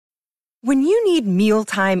When you need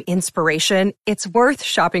mealtime inspiration, it's worth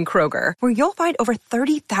shopping Kroger, where you'll find over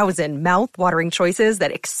 30,000 mouth-watering choices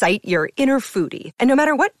that excite your inner foodie. And no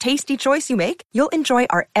matter what tasty choice you make, you'll enjoy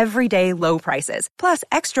our everyday low prices, plus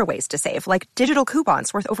extra ways to save, like digital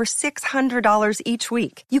coupons worth over $600 each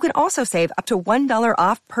week. You can also save up to $1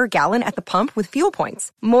 off per gallon at the pump with fuel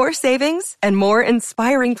points. More savings and more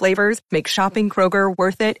inspiring flavors make shopping Kroger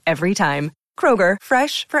worth it every time. Kroger,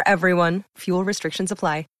 fresh for everyone. Fuel restrictions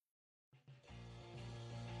apply.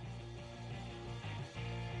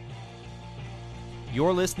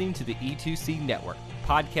 You're listening to the E2C Network,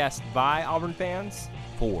 podcast by Auburn fans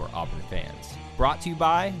for Auburn fans. Brought to you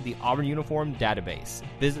by the Auburn Uniform Database.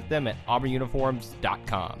 Visit them at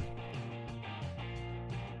auburnuniforms.com.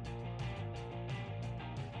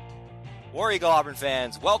 War Eagle Auburn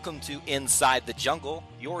fans, welcome to Inside the Jungle,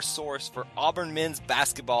 your source for Auburn men's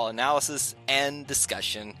basketball analysis and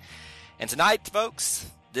discussion. And tonight, folks,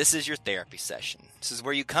 this is your therapy session. This is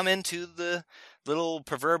where you come into the little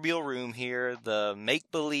proverbial room here, the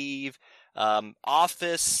make-believe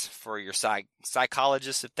office for your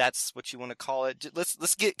psychologist, if that's what you want to call it.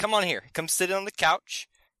 Come on here. Come sit on the couch.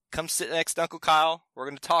 Come sit next to Uncle Kyle. We're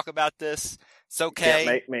going to talk about this. It's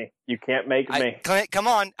okay. You can't make me. Clint, come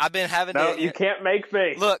on. I've been having No, you can't make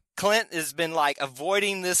me. Look, Clint has been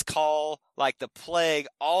avoiding this call like the plague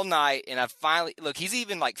all night, and I finally look. He's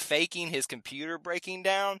even faking his computer breaking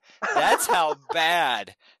down. That's how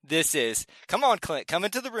bad this is. Come on, Clint. Come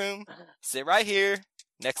into the room. Sit right here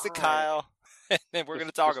next to Kyle, and then we're going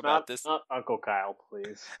to talk about this. Not Uncle Kyle,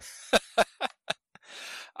 please.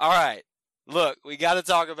 All right. Look, we got to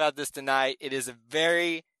talk about this tonight. It is a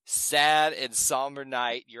very sad and somber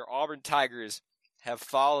night. Your Auburn Tigers have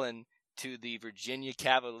fallen to the Virginia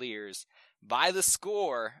Cavaliers by the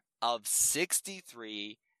score of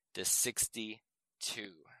 63-62.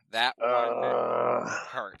 That one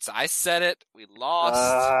hurts. I said it. We lost.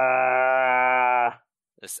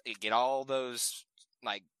 Get all those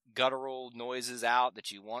guttural noises out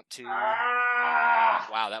that you want to.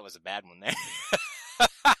 Wow, that was a bad one there.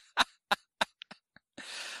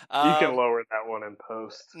 You can lower that one in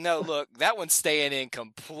post. No, look, that one's staying in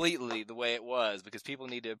completely the way it was because people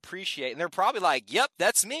need to appreciate. And they're probably like, yep,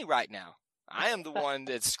 that's me right now. I am the one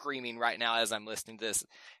that's screaming right now as I'm listening to this.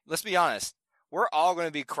 Let's be honest. We're all going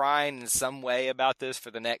to be crying in some way about this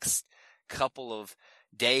for the next couple of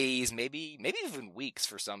days, maybe even weeks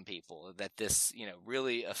for some people that this,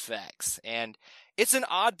 really affects. And it's an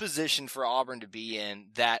odd position for Auburn to be in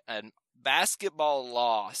that a basketball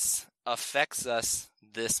loss affects us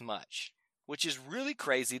this much, which is really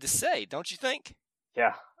crazy to say, don't you think?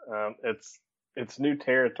 Yeah, it's new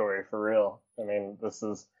territory for real. I mean, this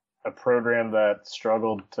is a program that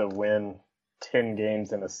struggled to win 10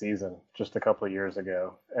 games in a season just a couple of years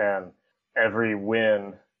ago, and every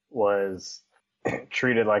win was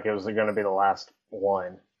treated like it was going to be the last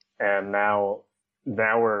one. And now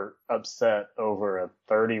we're upset over a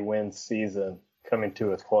 30-win season coming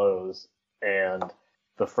to a close, and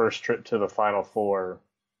the first trip to the Final Four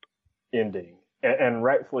ending. And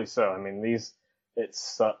rightfully so. I mean, it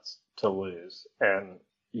sucks to lose. And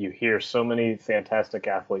you hear so many fantastic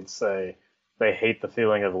athletes say they hate the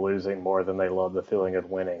feeling of losing more than they love the feeling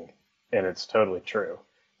of winning. And it's totally true.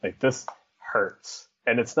 This hurts.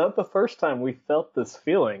 And it's not the first time we felt this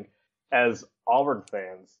feeling as Auburn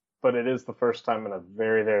fans, but it is the first time in a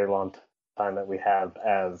very, very long time that we have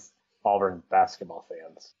as Auburn basketball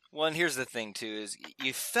fans. Well, and here's the thing, too, is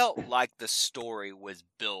you felt like the story was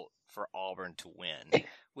built for Auburn to win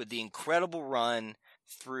with the incredible run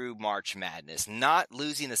through March Madness, not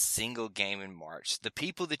losing a single game in March, the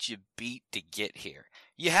people that you beat to get here.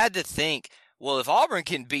 You had to think, well, if Auburn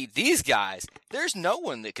can beat these guys, there's no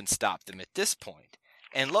one that can stop them at this point.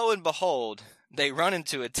 And lo and behold, they run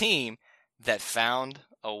into a team that found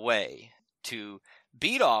a way to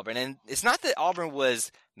beat Auburn. And it's not that Auburn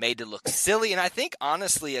was made to look silly. And I think,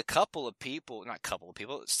 honestly, several,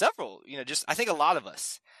 I think a lot of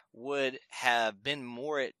us would have been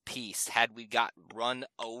more at peace had we got run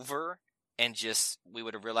over and we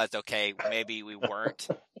would have realized, okay, maybe we weren't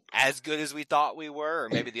as good as we thought we were, or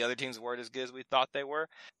maybe the other teams weren't as good as we thought they were.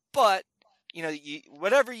 But,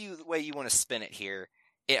 whatever way you want to spin it here,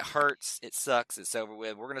 it hurts, it sucks, it's over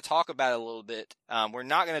with. We're going to talk about it a little bit. We're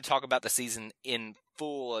not going to talk about the season in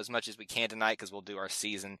full as much as we can tonight because we'll do our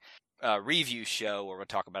season review show where we'll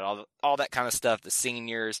talk about all that kind of stuff, the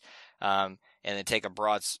seniors, and then take a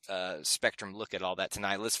broad spectrum look at all that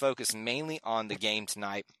tonight. Let's focus mainly on the game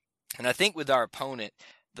tonight. And I think with our opponent,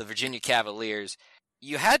 the Virginia Cavaliers,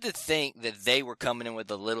 you had to think that they were coming in with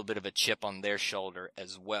a little bit of a chip on their shoulder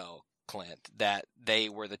as well, Clint, that they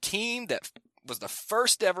were the team that was the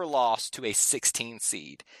first ever loss to a 16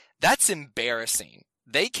 seed. That's embarrassing.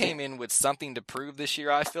 They came in with something to prove this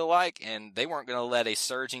year, I feel like, and they weren't going to let a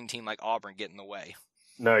surging team like Auburn get in the way.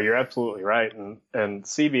 No, you're absolutely right. And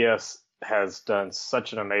CBS has done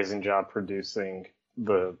such an amazing job producing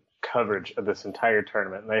the coverage of this entire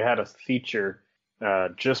tournament. And they had a feature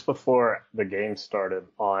just before the game started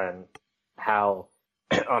on how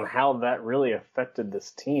that really affected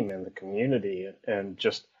this team and the community. And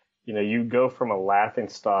just, you know, you go from a laughing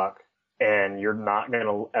stock and you're not going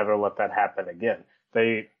to ever let that happen again.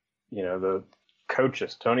 They, you know, the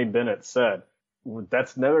coaches, Tony Bennett said,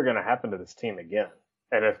 that's never going to happen to this team again.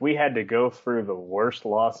 And if we had to go through the worst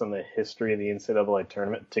loss in the history of the NCAA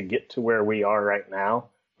tournament to get to where we are right now,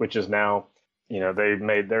 which is now, you know, they've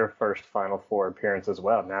made their first Final Four appearance as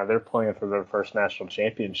well. Now they're playing for their first national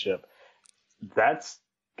championship. That's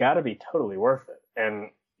got to be totally worth it.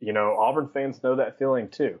 And, you know, Auburn fans know that feeling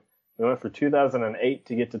too. We went for 2008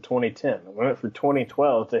 to get to 2010. We went for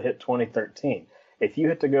 2012 to hit 2013. If you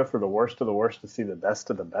had to go for the worst of the worst to see the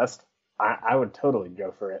best of the best, I would totally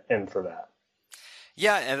go for it and for that.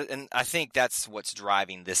 Yeah, and I think that's what's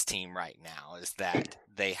driving this team right now is that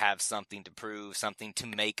they have something to prove, something to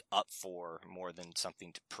make up for more than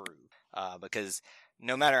something to prove. Because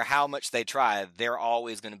no matter how much they try, they're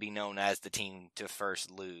always going to be known as the team to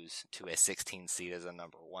first lose to a 16 seed as a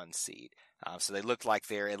number 1 seed. So they look like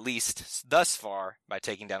they're, at least thus far, by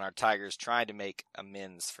taking down our Tigers, trying to make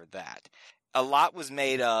amends for that. A lot was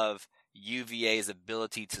made of UVA's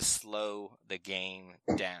ability to slow the game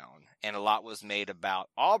down, and a lot was made about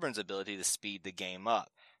Auburn's ability to speed the game up.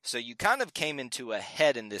 So you kind of came into a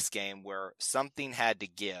head in this game where something had to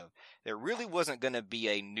give. There really wasn't going to be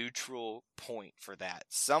a neutral point for that.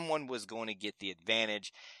 Someone was going to get the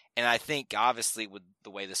advantage, and I think obviously with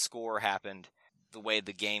the way the score happened, the way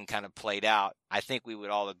the game kind of played out, I think we would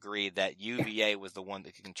all agree that UVA was the one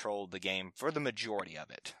that controlled the game for the majority of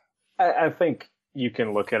it. I think you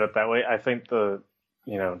can look at it that way. I think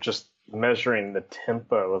just measuring the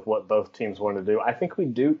tempo of what both teams want to do, I think we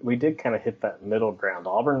did kind of hit that middle ground.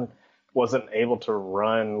 Auburn wasn't able to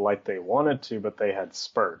run like they wanted to, but they had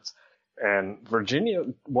spurts. And Virginia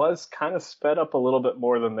was kind of sped up a little bit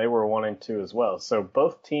more than they were wanting to as well. So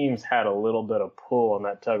both teams had a little bit of pull on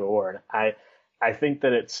that tug of war. And I think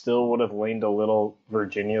that it still would have leaned a little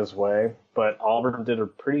Virginia's way, but Auburn did a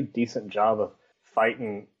pretty decent job of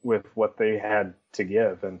fighting with what they had to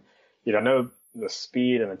give. And, you know, I know the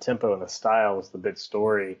speed and the tempo and the style was the big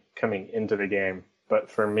story coming into the game.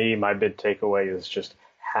 But for me, my big takeaway is just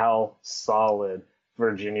how solid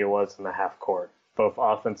Virginia was in the half court, both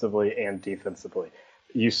offensively and defensively.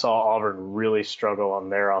 You saw Auburn really struggle on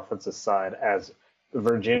their offensive side as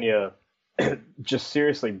Virginia just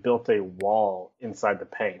seriously built a wall inside the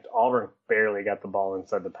paint. Auburn barely got the ball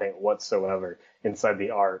inside the paint whatsoever, inside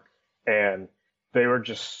the arc. And they were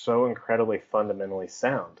just so incredibly fundamentally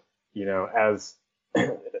sound. You know, as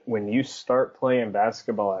when you start playing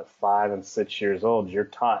basketball at 5 and 6 years old, you're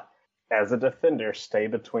taught as a defender, stay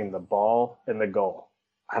between the ball and the goal.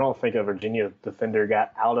 I don't think a Virginia defender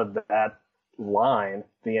got out of that line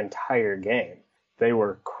the entire game. They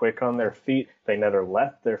were quick on their feet. They never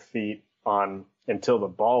left their feet on until the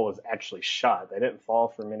ball was actually shot. They didn't fall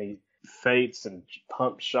for many fakes and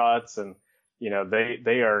pump shots, and you know,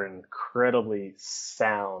 they are incredibly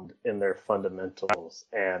sound in their fundamentals,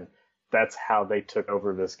 and that's how they took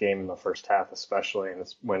over this game in the first half, especially, and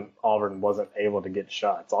it's when Auburn wasn't able to get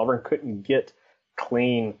shots. Auburn couldn't get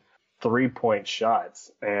clean 3-point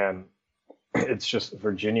shots, and it's just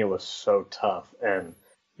Virginia was so tough. And,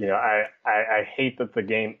 you know, I hate that the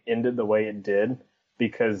game ended the way it did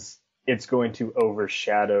because it's going to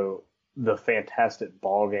overshadow the fantastic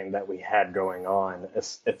ball game that we had going on,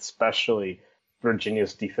 especially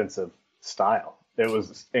Virginia's defensive style. It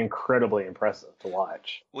was incredibly impressive to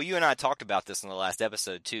watch. Well, you and I talked about this in the last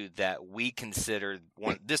episode, too, that we considered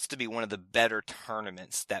this to be one of the better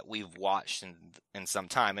tournaments that we've watched in some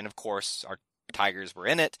time. And, of course, our Tigers were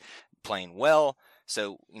in it, playing well.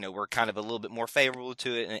 So, you know, we're kind of a little bit more favorable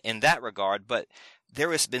to it in that regard. But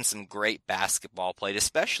there has been some great basketball played,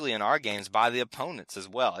 especially in our games, by the opponents as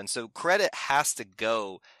well. And so credit has to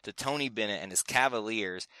go to Tony Bennett and his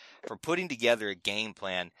Cavaliers for putting together a game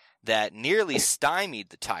plan that nearly stymied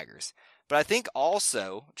the Tigers. But I think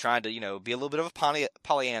also, trying to, you know, be a little bit of a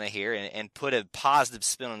Pollyanna here and put a positive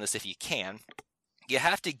spin on this if you can, you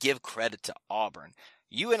have to give credit to Auburn.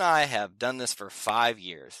 You and I have done this for 5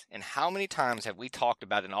 years, and how many times have we talked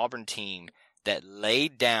about an Auburn team that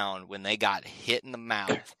laid down when they got hit in the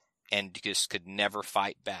mouth and just could never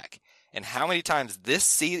fight back? And how many times this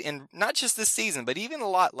season, and not just this season, but even a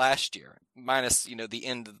lot last year, minus,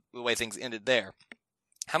 the way things ended there.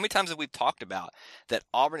 How many times have we talked about that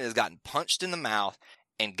Auburn has gotten punched in the mouth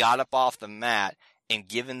and got up off the mat and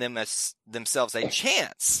given themselves a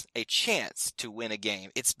chance to win a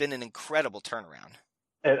game? It's been an incredible turnaround.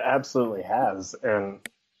 It absolutely has. And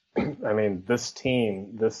I mean, this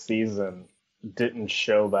team this season didn't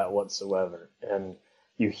show that whatsoever. And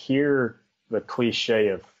you hear the cliche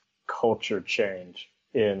of culture change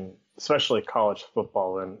in especially college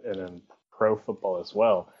football and in pro football as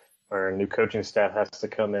well, where a new coaching staff has to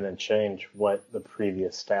come in and change what the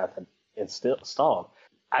previous staff had installed.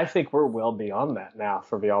 I think we're well beyond that now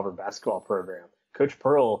for the Auburn basketball program. Coach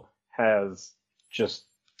Pearl has just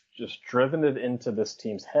driven it into this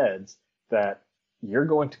team's heads that you're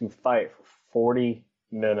going to fight for 40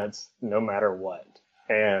 minutes no matter what.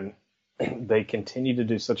 And they continue to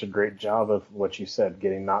do such a great job of what you said,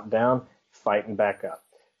 getting knocked down, fighting back up.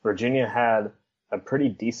 Virginia had a pretty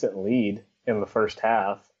decent lead in the first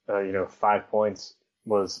half. 5 points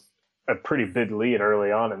was a pretty big lead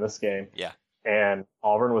early on in this game. Yeah. And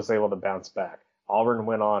Auburn was able to bounce back. Auburn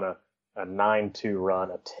went on a 9-2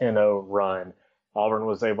 run, a 10-0 run. Auburn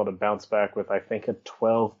was able to bounce back with, I think, a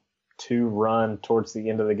 12-2 run towards the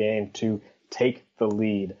end of the game to take the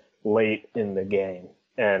lead late in the game.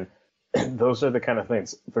 And those are the kind of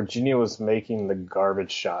things. Virginia was making the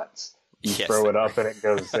garbage shots. You throw it up and it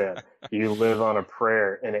goes in. You live on a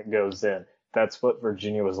prayer and it goes in. That's what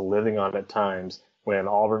Virginia was living on at times when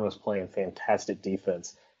Auburn was playing fantastic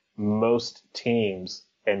defense. Most teams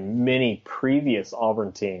and many previous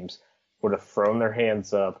Auburn teams would have thrown their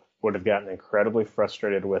hands up, would have gotten incredibly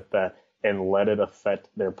frustrated with that, and let it affect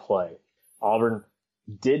their play. Auburn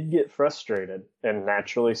did get frustrated, and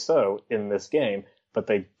naturally so, in this game, but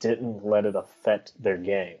they didn't let it affect their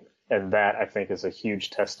game. And that, I think, is a huge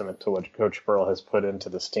testament to what Coach Pearl has put into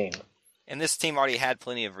this team. And this team already had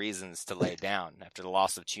plenty of reasons to lay down after the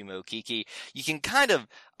loss of Chuma Okeke. You can kind of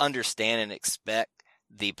understand and expect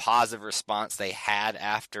the positive response they had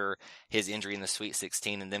after his injury in the Sweet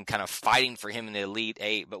 16 and them kind of fighting for him in the Elite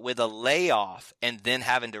Eight. But with a layoff and then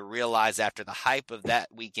having to realize after the hype of that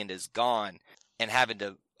weekend is gone and having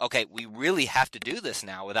to, okay, we really have to do this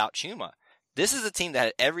now without Chuma. This is a team that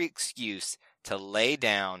had every excuse to lay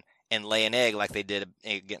down and lay an egg like they did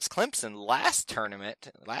against Clemson last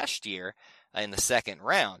year in the second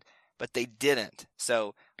round. But they didn't.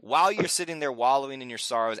 So while you're sitting there wallowing in your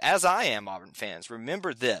sorrows, as I am, Auburn fans,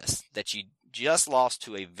 remember this, that you just lost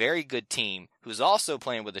to a very good team who's also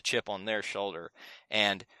playing with a chip on their shoulder.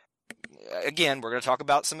 And again, we're going to talk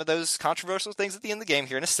about some of those controversial things at the end of the game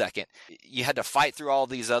here in a second. You had to fight through all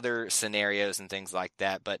these other scenarios and things like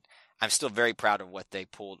that, but I'm still very proud of what they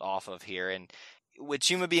pulled off of here. And with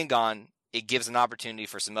Chuma being gone, it gives an opportunity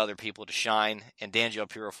for some other people to shine. And Danjel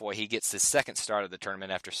Purifoy, he gets his second start of the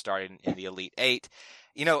tournament after starting in the Elite Eight.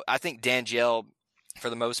 I think Danjel, for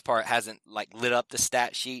the most part, hasn't lit up the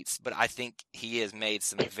stat sheets, but I think he has made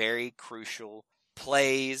some very crucial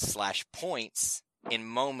plays / points in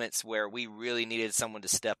moments where we really needed someone to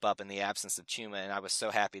step up in the absence of Chuma, and I was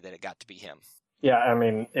so happy that it got to be him. Yeah, I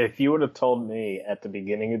mean, if you would have told me at the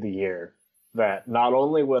beginning of the year that not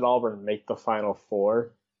only would Auburn make the Final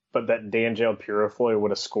Four, but that Danjel Purifoy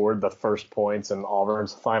would have scored the first points in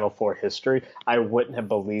Auburn's Final Four history, I wouldn't have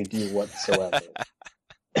believed you whatsoever.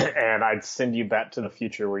 And I'd send you back to the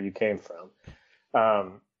future where you came from.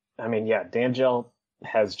 Danjel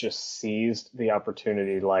has just seized the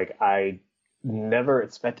opportunity like I never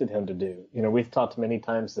expected him to do. We've talked many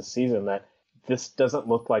times this season that this doesn't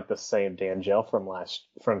look like the same Danjel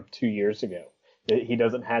from 2 years ago. He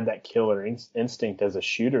doesn't have that killer instinct as a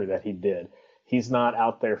shooter that he did. He's not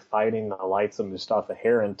out there fighting the lights of Mustafa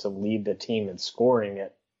Heron to lead the team in scoring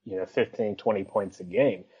at 15, 20 points a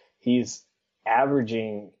game. He's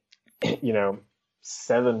averaging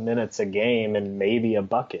 7 minutes a game and maybe a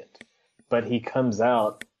bucket. But he comes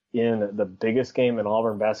out in the biggest game in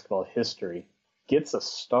Auburn basketball history, gets a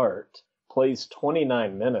start, plays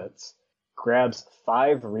 29 minutes, grabs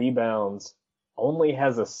 5 rebounds, only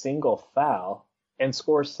has a single foul, and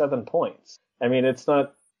scores 7 points. I mean, it's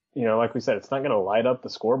not, like we said, it's not going to light up the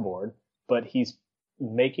scoreboard, but he's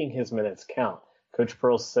making his minutes count. Coach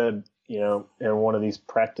Pearl said, in one of these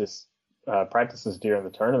practices during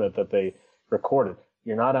the tournament that they recorded,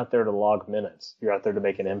 you're not out there to log minutes. You're out there to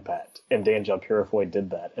make an impact. And Danjel Purifoy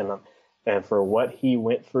did that. And for what he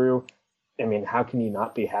went through, I mean, how can you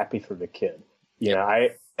not be happy for the kid?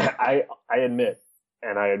 I admit,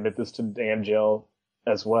 and I admit this to Danjel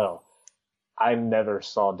as well, I never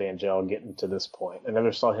saw Danjel getting to this point. I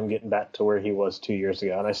never saw him getting back to where he was 2 years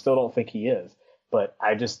ago, and I still don't think he is. but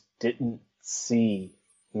I just didn't see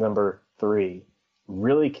number 3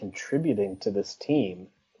 really contributing to this team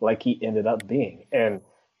like he ended up being. And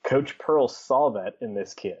Coach Pearl saw that in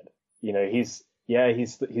this kid. You know, he's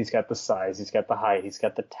got the size, he's got the height, he's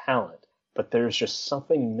got the talent, but there's just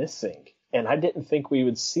something missing. And I didn't think we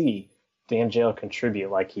would see Danjel contribute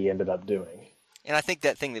like he ended up doing. And I think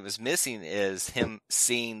that thing that was missing is him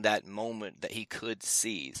seeing that moment that he could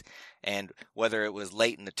seize. And whether it was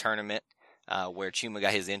late in the tournament where Chuma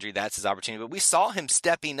got his injury, that's his opportunity. But we saw him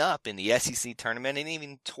stepping up in the SEC tournament and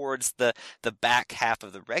even towards the back half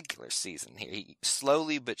of the regular season here. He,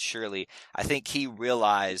 slowly but surely, I think he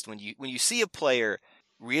realized when you see a player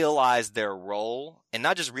realize their role, and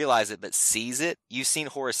not just realize it, but seize it. You've seen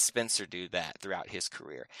Horace Spencer do that throughout his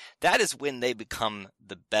career. That is when they become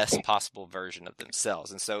the best possible version of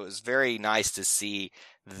themselves. And so it was very nice to see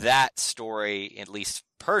that story, at least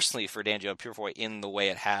personally for Danjel Purefoy, in the way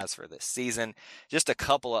it has for this season. Just a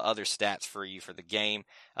couple of other stats for you for the game.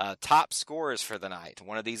 Top scorers for the night.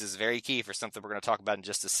 One of these is very key for something we're going to talk about in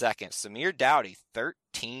just a second. Samir Dowdy,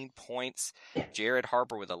 13 points. Jared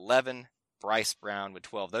Harper with 11. Bryce Brown with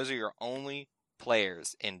 12. Those are your only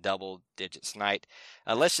players in double digits tonight.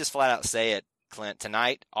 Let's just flat out say it, Clint.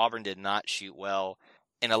 Tonight, Auburn did not shoot well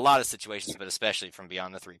in a lot of situations, but especially from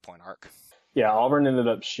beyond the three-point arc. Yeah, Auburn ended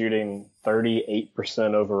up shooting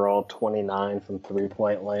 38% overall, 29% from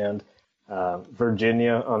three-point land.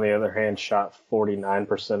 Virginia, on the other hand, shot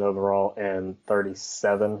 49% overall and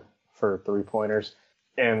 37% for three-pointers.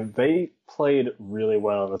 And they played really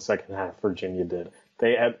well in the second half, Virginia did.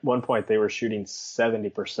 At one point, they were shooting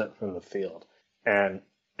 70% from the field. And,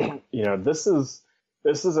 you know, this is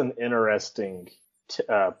an interesting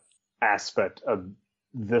aspect of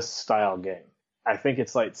this style game. I think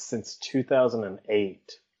it's like since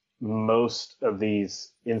 2008, most of these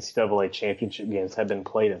NCAA championship games have been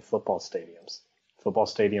played in football stadiums. Football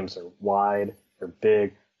stadiums are wide, they're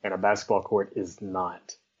big, and a basketball court is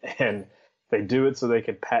not. And they do it so they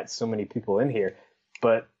can pat so many people in here.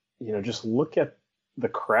 But, you know, just look at the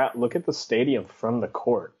crowd, look at the stadium from the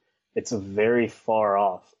court. It's very far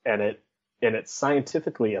off, and it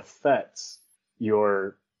scientifically affects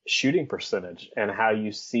your shooting percentage and how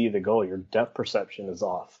you see the goal. Your depth perception is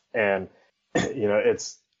off. And, you know,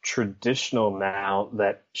 it's traditional now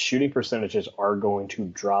that shooting percentages are going to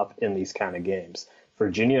drop in these kind of games.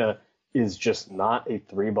 Virginia is just not a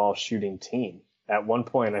three-ball shooting team. At one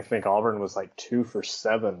point, I think Auburn was like 2 for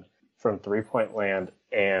 7 from three-point land,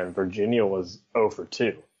 and Virginia was 0 for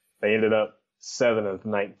 2. They ended up 7 of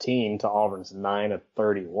 19 to Auburn's 9 of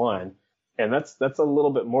 31, and that's a little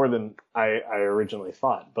bit more than I originally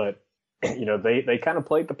thought. But, you know, they kind of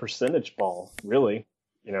played the percentage ball, really.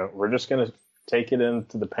 You know, we're just going to take it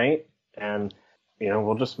into the paint, and, you know,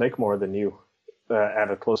 we'll just make more than you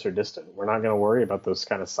at a closer distance. We're not going to worry about those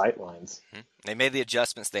kind of sight lines. They made the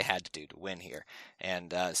adjustments they had to do to win here,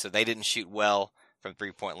 and so they didn't shoot well from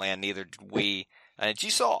three-point land, neither did we. And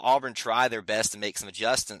you saw Auburn try their best to make some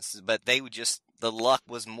adjustments, but they would just, the luck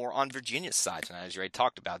was more on Virginia's side tonight, as you already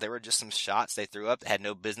talked about. There were just some shots they threw up that had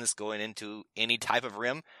no business going into any type of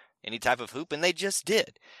rim, any type of hoop, and they just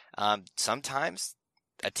did. Sometimes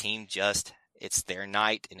a team just, it's their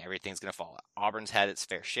night and everything's going to fall. Auburn's had its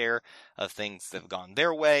fair share of things that have gone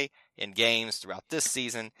their way in games throughout this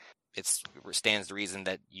season. It stands to reason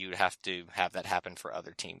that you'd have to have that happen for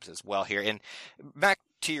other teams as well here. And back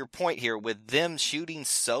to your point here, with them shooting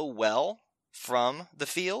so well from the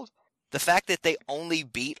field, the fact that they only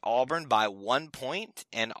beat Auburn by 1 point,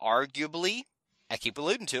 and arguably, I keep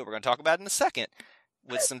alluding to it, we're going to talk about it in a second,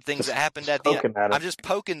 with some things that happened at the end. I'm just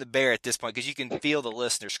poking the bear at this point because you can feel the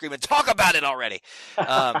listener screaming, talk about it already.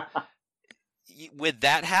 With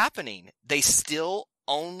that happening, they still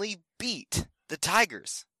only beat the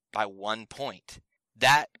Tigers by 1 point.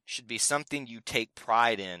 That should be something you take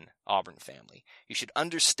pride in, Auburn family. You should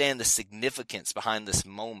understand the significance behind this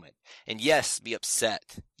moment. And yes, be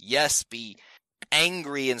upset. Yes, be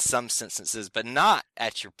angry in some instances, but not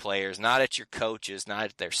at your players, not at your coaches, not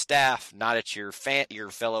at their staff, not at your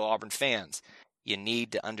fellow Auburn fans. You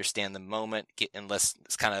need to understand the moment, and let's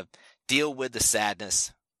kind of deal with the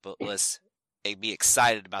sadness, but let's be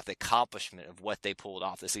excited about the accomplishment of what they pulled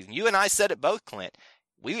off this season. You and I said it both, Clint.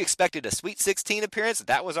 We expected a Sweet 16 appearance.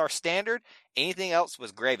 That was our standard. Anything else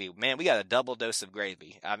was gravy. Man, we got a double dose of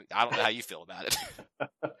gravy. I don't know how you feel about it.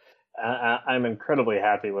 I'm incredibly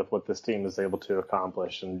happy with what this team is able to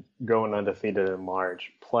accomplish, and going undefeated in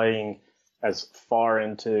March, playing as far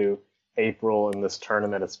into April in this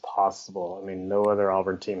tournament as possible. I mean, no other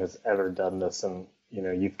Auburn team has ever done this, and you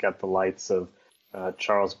know, you've got the lights of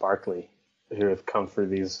Charles Barkley, who have come through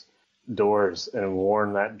these doors and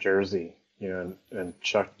worn that jersey, and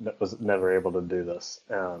Chuck was never able to do this.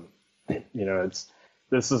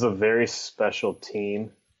 This is a very special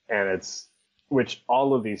team, and which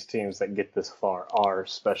all of these teams that get this far are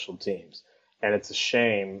special teams. And it's a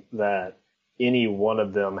shame that any one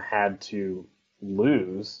of them had to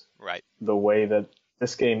lose right the way that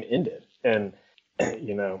this game ended. And,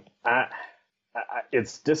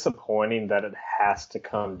 it's disappointing that it has to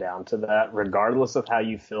come down to that, regardless of how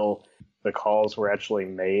you feel the calls were actually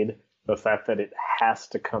made. The fact that it has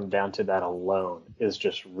to come down to that alone is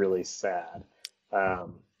just really sad.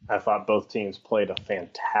 I thought both teams played a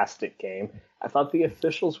fantastic game. I thought the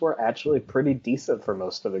officials were actually pretty decent for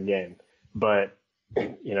most of the game. But,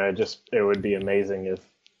 it would be amazing if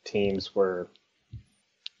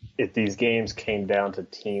these games came down to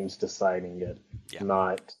teams deciding it,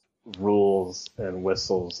 not rules and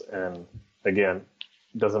whistles. And again,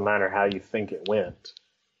 doesn't matter how you think it went,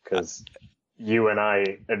 because you and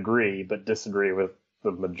I agree but disagree with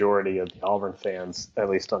the majority of the Auburn fans, at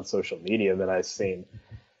least on social media that I've seen.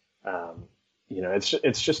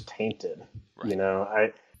 It's just tainted.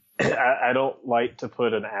 Right. I don't like to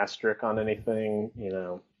put an asterisk on anything.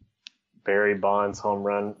 Barry Bonds' home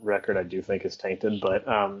run record I do think is tainted, but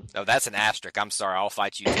no, that's an asterisk. I'm sorry, I'll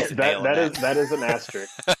fight you. That is an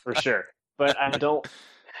asterisk for sure. But I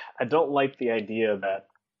don't like the idea that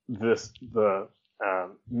the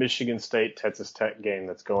Michigan State Texas Tech game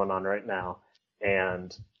that's going on right now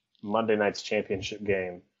and Monday night's championship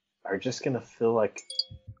game are just going to feel like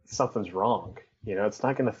something's wrong. It's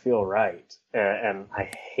not going to feel right. And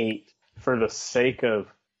I hate, for the sake of,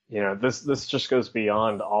 this just goes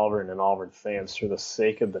beyond Auburn and Auburn fans, for the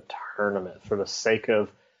sake of the tournament, for the sake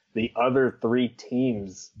of the other three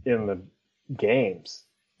teams in the games,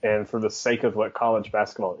 and for the sake of what college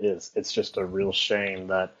basketball is. It's just a real shame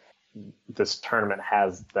that this tournament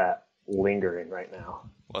has that lingering right now.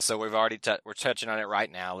 Well, so we've already we're touching on it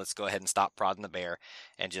right now. Let's go ahead and stop prodding the bear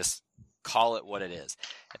and just call it what it is.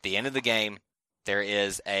 At the end of the game, there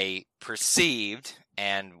is a perceived,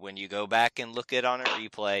 and when you go back and look at on a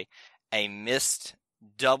replay, a missed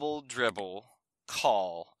double dribble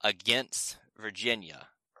call against Virginia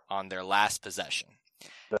on their last possession,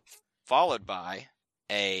 followed by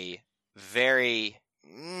a very,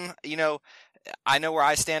 I know where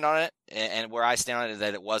I stand on it, and where I stand on it is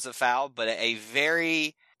that it was a foul, but a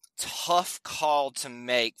very tough call to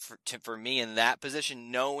make for me in that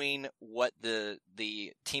position, knowing what the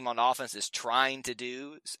team on offense is trying to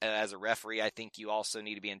do. As a referee, I think you also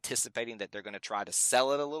need to be anticipating that they're going to try to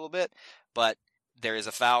sell it a little bit, but there is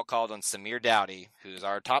a foul called on Samir Dowdy, who's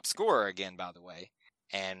our top scorer again, by the way,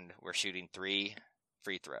 and we're shooting 3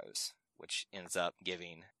 free throws, which ends up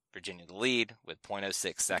giving Virginia the lead with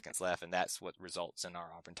 0.06 seconds left, and that's what results in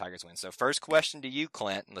our Auburn Tigers win. So first question to you,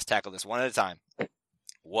 Clint, and let's tackle this one at a time.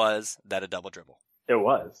 Was that a double dribble? It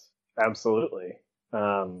was, absolutely.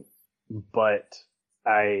 But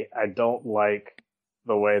I don't like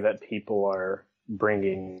the way that people are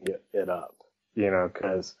bringing it up,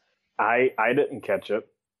 because I didn't catch it.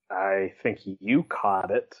 I think you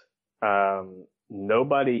caught it.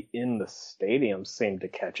 Nobody in the stadium seemed to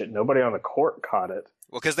catch it. Nobody on the court caught it.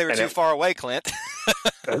 Well, because they were too far away, Clint.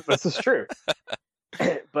 This is true.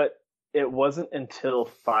 But it wasn't until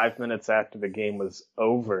 5 minutes after the game was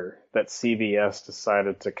over that CBS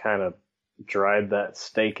decided to kind of drive that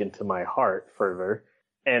stake into my heart further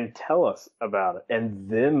and tell us about it. And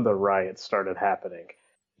then the riots started happening.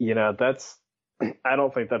 I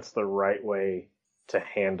don't think that's the right way to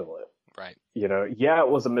handle it. Right. It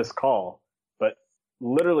was a missed call, but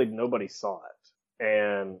literally nobody saw it.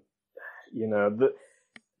 And, the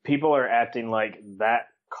people are acting like that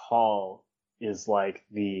call is like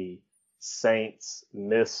the Saints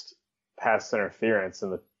missed pass interference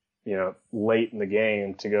in the, late in the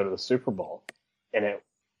game to go to the Super Bowl. And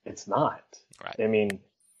it's not. Right. I mean,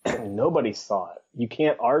 nobody saw it. You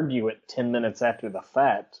can't argue it 10 minutes after the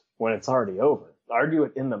fact when it's already over. Argue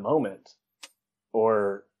it in the moment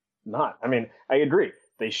or not. I mean, I agree.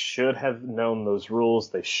 They should have known those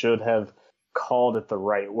rules. They should have called it the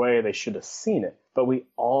right way. They should have seen it. But we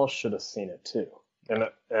all should have seen it too. And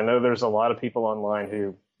I know there's a lot of people online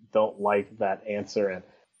who don't like that answer, and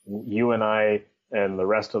you and I and the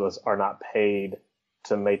rest of us are not paid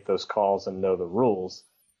to make those calls and know the rules.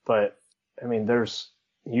 But I mean,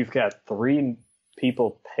 you've got 3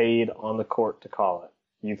 people paid on the court to call it.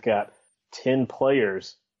 You've got 10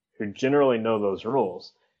 players who generally know those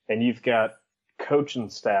rules, and you've got coaching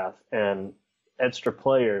staff and extra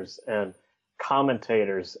players and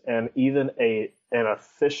commentators and even an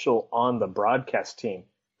official on the broadcast team.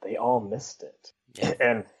 They all missed it. Yeah.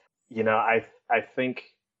 And I think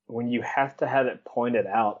when you have to have it pointed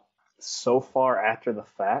out so far after the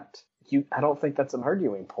fact, I don't think that's an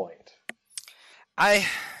arguing point.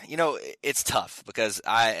 It's tough because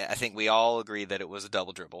I think we all agree that it was a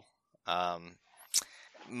double dribble.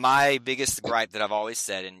 My biggest gripe that I've always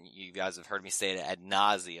said, and you guys have heard me say it ad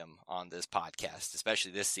nauseum on this podcast,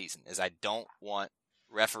 especially this season, is I don't want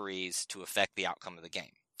referees to affect the outcome of the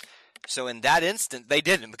game. So in that instant, they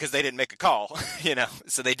didn't, because they didn't make a call,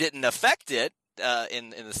 so they didn't affect it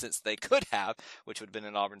in the sense they could have, which would have been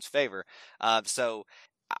in Auburn's favor. So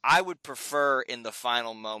I would prefer in the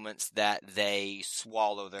final moments that they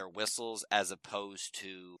swallow their whistles as opposed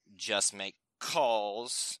to just make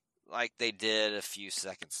calls like they did a few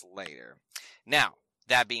seconds later. Now,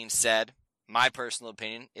 that being said, my personal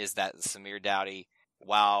opinion is that Samir Doughty,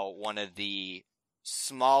 while one of the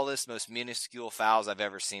smallest, most minuscule fouls I've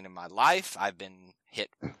ever seen in my life, I've been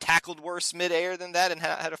tackled worse midair than that and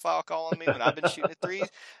had a foul call on me when I've been shooting at threes.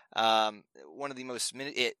 One of the most,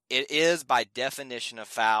 it is by definition a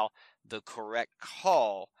foul, the correct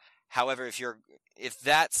call. However, if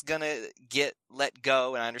that's gonna get let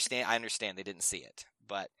go, and I understand they didn't see it,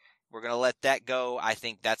 but we're going to let that go. I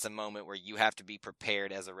think that's a moment where you have to be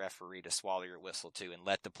prepared as a referee to swallow your whistle too and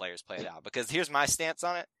let the players play it out. Because here's my stance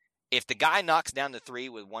on it. If the guy knocks down the three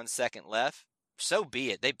with 1 second left, so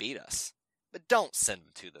be it. They beat us. But don't send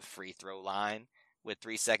them to the free throw line with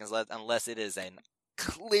 3 seconds left unless it is a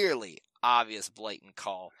clearly obvious, blatant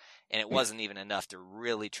call. And it wasn't even enough to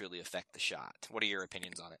really, truly affect the shot. What are your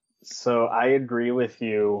opinions on it? So I agree with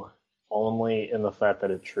you only in the fact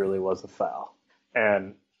that it truly was a foul.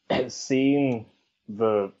 And seeing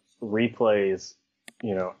the replays,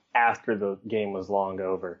 after the game was long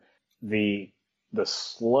over, the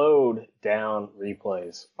slowed down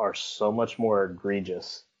replays are so much more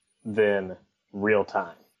egregious than real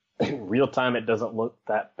time. Real time, it doesn't look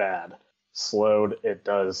that bad. Slowed, it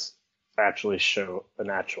does actually show an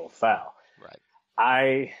actual foul. Right.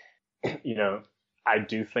 I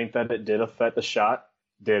do think that it did affect the shot.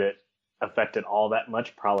 Did it affect it all that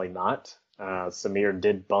much? Probably not. Samir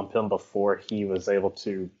did bump him before he was able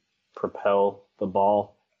to propel the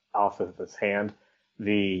ball off of his hand.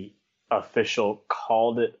 The official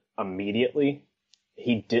called it immediately.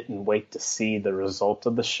 He didn't wait to see the result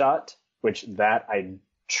of the shot, which that I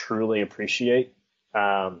truly appreciate.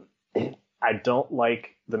 I don't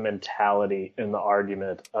like the mentality in the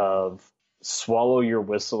argument of swallow your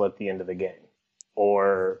whistle at the end of the game,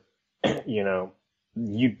 or,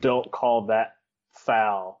 you don't call that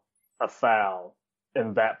foul a foul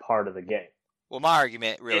in that part of the game. Well, my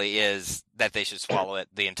argument really is that they should swallow it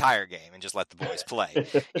the entire game and just let the boys play.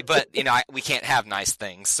 But, we can't have nice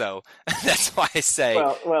things, so that's why I say...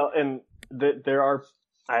 Well, and there are...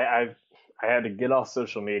 I had to get off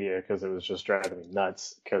social media because it was just driving me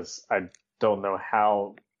nuts, because I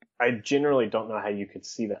generally don't know how you could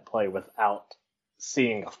see that play without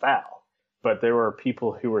seeing a foul. But there were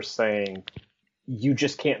people who were saying, you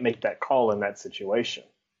just can't make that call in that situation.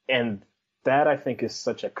 And that, I think, is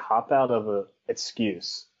such a cop-out of an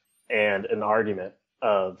excuse and an argument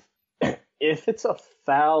of, if it's a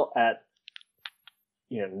foul at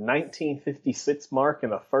 1956 mark in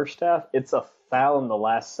the first half, it's a foul in the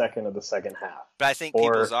last second of the second half. But I think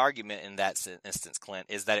people's argument in that instance, Clint,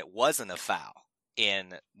 is that it wasn't a foul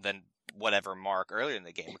in the whatever mark earlier in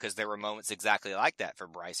the game, because there were moments exactly like that for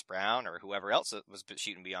Bryce Brown or whoever else was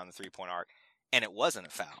shooting beyond the three-point arc, and it wasn't a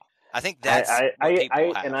foul. I think that's what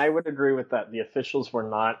people have. And I would agree with that. The officials were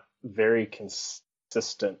not very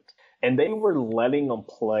consistent, and they were letting them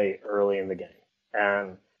play early in the game.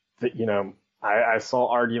 And, I saw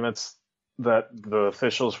arguments that the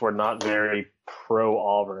officials were not very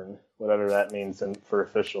pro-Auburn, whatever that means for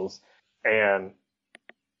officials.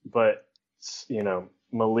 But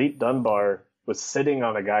Malik Dunbar was sitting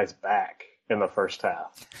on a guy's back in the first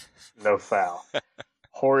half. No foul.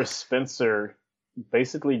 Horace Spencer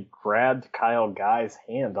basically grabbed Kyle Guy's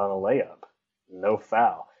hand on a layup. No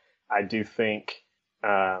foul. I do think,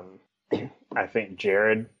 I think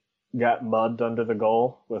Jared got mugged under the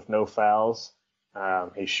goal with no fouls.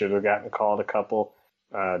 He should have gotten called a couple.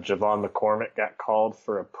 Javon McCormick got called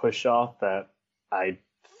for a push-off that I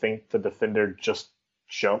think the defender just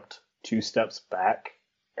jumped 2 steps back,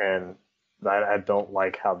 and I don't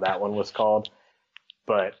like how that one was called.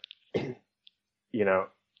 But,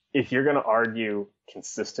 if you're going to argue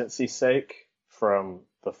consistency's sake from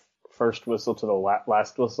the first whistle to the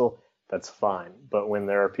last whistle, that's fine. But when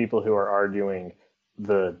there are people who are arguing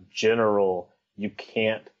the general, you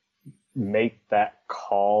can't make that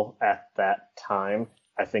call at that time,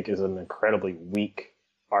 I think is an incredibly weak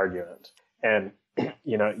argument. And,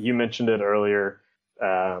 you mentioned it earlier.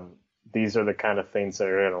 These are the kind of things that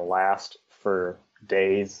are going to last for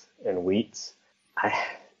days and weeks.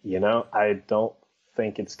 I don't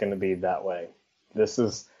think it's going to be that way. This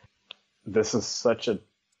is such an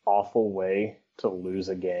awful way to lose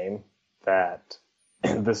a game that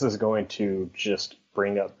this is going to just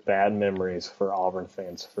bring up bad memories for Auburn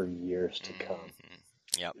fans for years to come.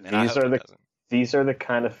 Mm-hmm. Yep. And these are the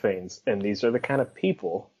kind of things, and these are the kind of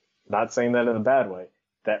people, not saying that in a bad way,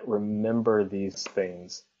 that remember these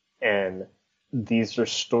things. And these are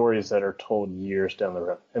stories that are told years down the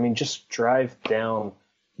road. I mean, just drive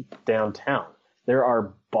downtown. There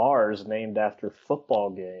are bars named after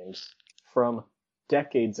football games from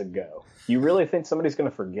decades ago. You really think somebody's going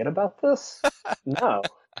to forget about this? No.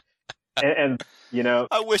 And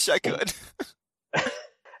I wish I could.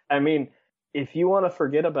 I mean, if you want to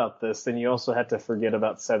forget about this, then you also have to forget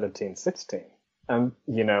about 17-16.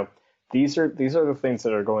 These are the things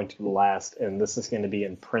that are going to last, and this is going to be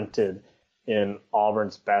imprinted in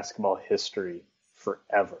Auburn's basketball history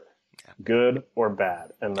forever, good or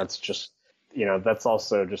bad. And that's just, that's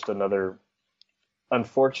also just another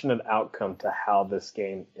unfortunate outcome to how this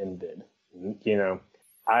game ended.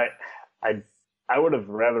 I would have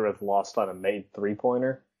rather have lost on a made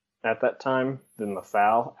 3-pointer at that time than the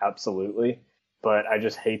foul, absolutely. But I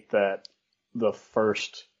just hate that the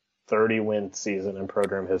first 30-win season in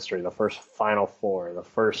program history, the first Final Four, the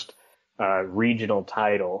first regional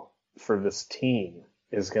title for this team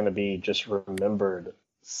is going to be just remembered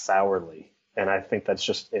sourly. And I think that's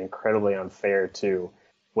just incredibly unfair to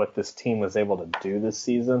what this team was able to do this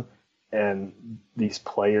season and these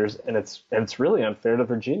players. And it's really unfair to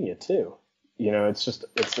Virginia too.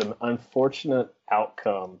 It's an unfortunate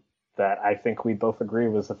outcome that I think we both agree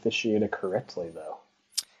was officiated correctly, though.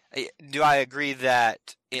 Do I agree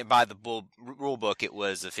that by the rule book it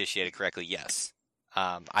was officiated correctly? Yes.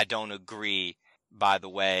 I don't agree by the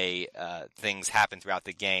way things happened throughout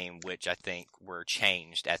the game, which I think were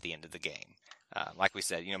changed at the end of the game. Like we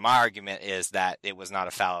said, my argument is that it was not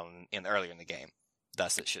a foul earlier in the game.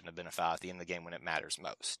 Thus, it shouldn't have been a foul at the end of the game when it matters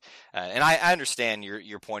most. And I understand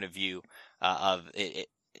your point of view of it.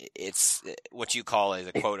 It's what you call a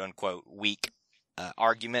quote unquote weak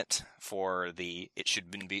argument for it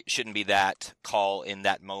shouldn't be that call in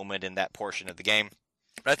that moment in that portion of the game.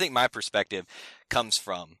 But I think my perspective comes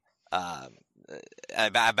from a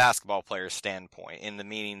basketball player's standpoint, in the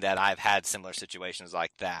meaning that I've had similar situations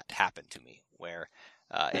like that happen to me, where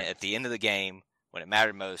at the end of the game, when it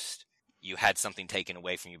mattered most, you had something taken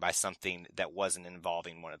away from you by something that wasn't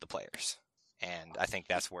involving one of the players. And I think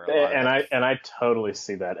that's where I totally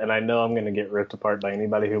see that. And I know I'm going to get ripped apart by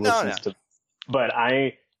anybody who listens to, but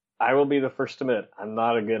I will be the first to admit I'm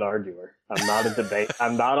not a good arguer. I'm not a debate.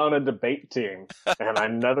 I'm not on a debate team, and I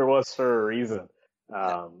never was for a reason.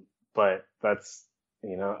 But that's,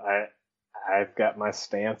 I've got my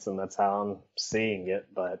stance, and that's how I'm seeing it.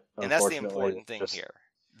 But and that's the important thing here,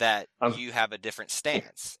 that you have a different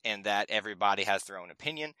stance, and that everybody has their own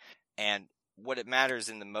opinion. And what it matters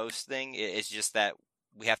in the most thing is just that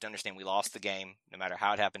we have to understand we lost the game. No matter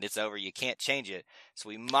how it happened, it's over. You can't change it. So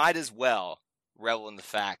we might as well revel in the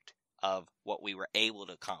fact of what we were able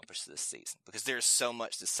to accomplish this season, because there's so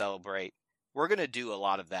much to celebrate. We're going to do a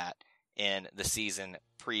lot of that in the season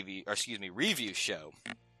review show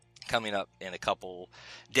coming up in a couple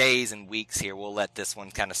days and weeks here. We'll let this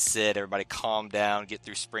one kind of sit, everybody calm down, get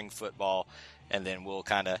through spring football, and then we'll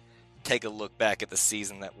kind of take a look back at the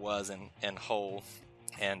season that was in whole,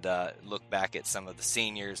 and look back at some of the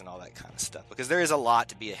seniors and all that kind of stuff, because there is a lot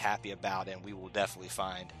to be happy about, and we will definitely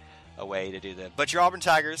find a way to do that. But your Auburn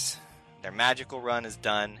Tigers, their magical run is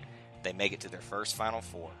done. They make it to their first Final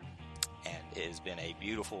Four, and it has been a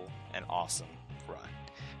beautiful and awesome run.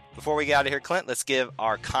 Before we get out of here, Clint, let's give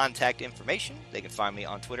our contact information. They can find me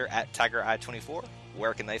on Twitter at TigerEye24.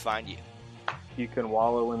 Where can they find you? You can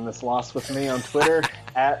wallow in this loss with me on Twitter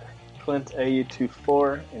at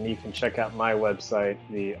ClintAU24, and you can check out my website,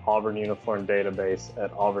 the Auburn Uniform Database,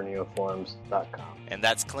 at auburnuniforms.com. And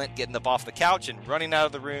that's Clint getting up off the couch and running out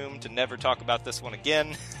of the room to never talk about this one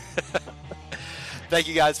again. Thank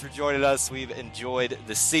you guys for joining us. We've enjoyed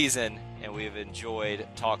the season, and we've enjoyed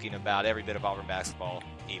talking about every bit of Auburn basketball,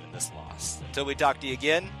 even this loss. Until we talk to you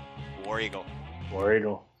again, War Eagle. War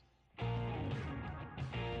Eagle.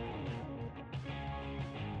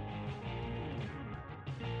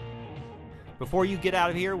 Before you get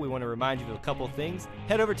out of here, we want to remind you of a couple of things.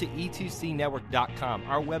 Head over to e2cnetwork.com,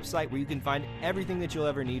 our website where you can find everything that you'll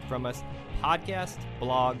ever need from us, podcasts,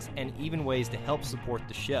 blogs, and even ways to help support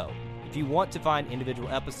the show. If you want to find individual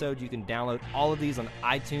episodes, you can download all of these on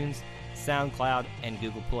iTunes, SoundCloud, and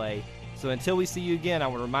Google Play. So until we see you again, I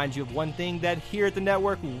want to remind you of one thing, that here at the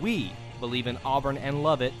network, we believe in Auburn and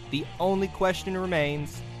love it, the only question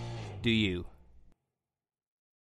remains, do you?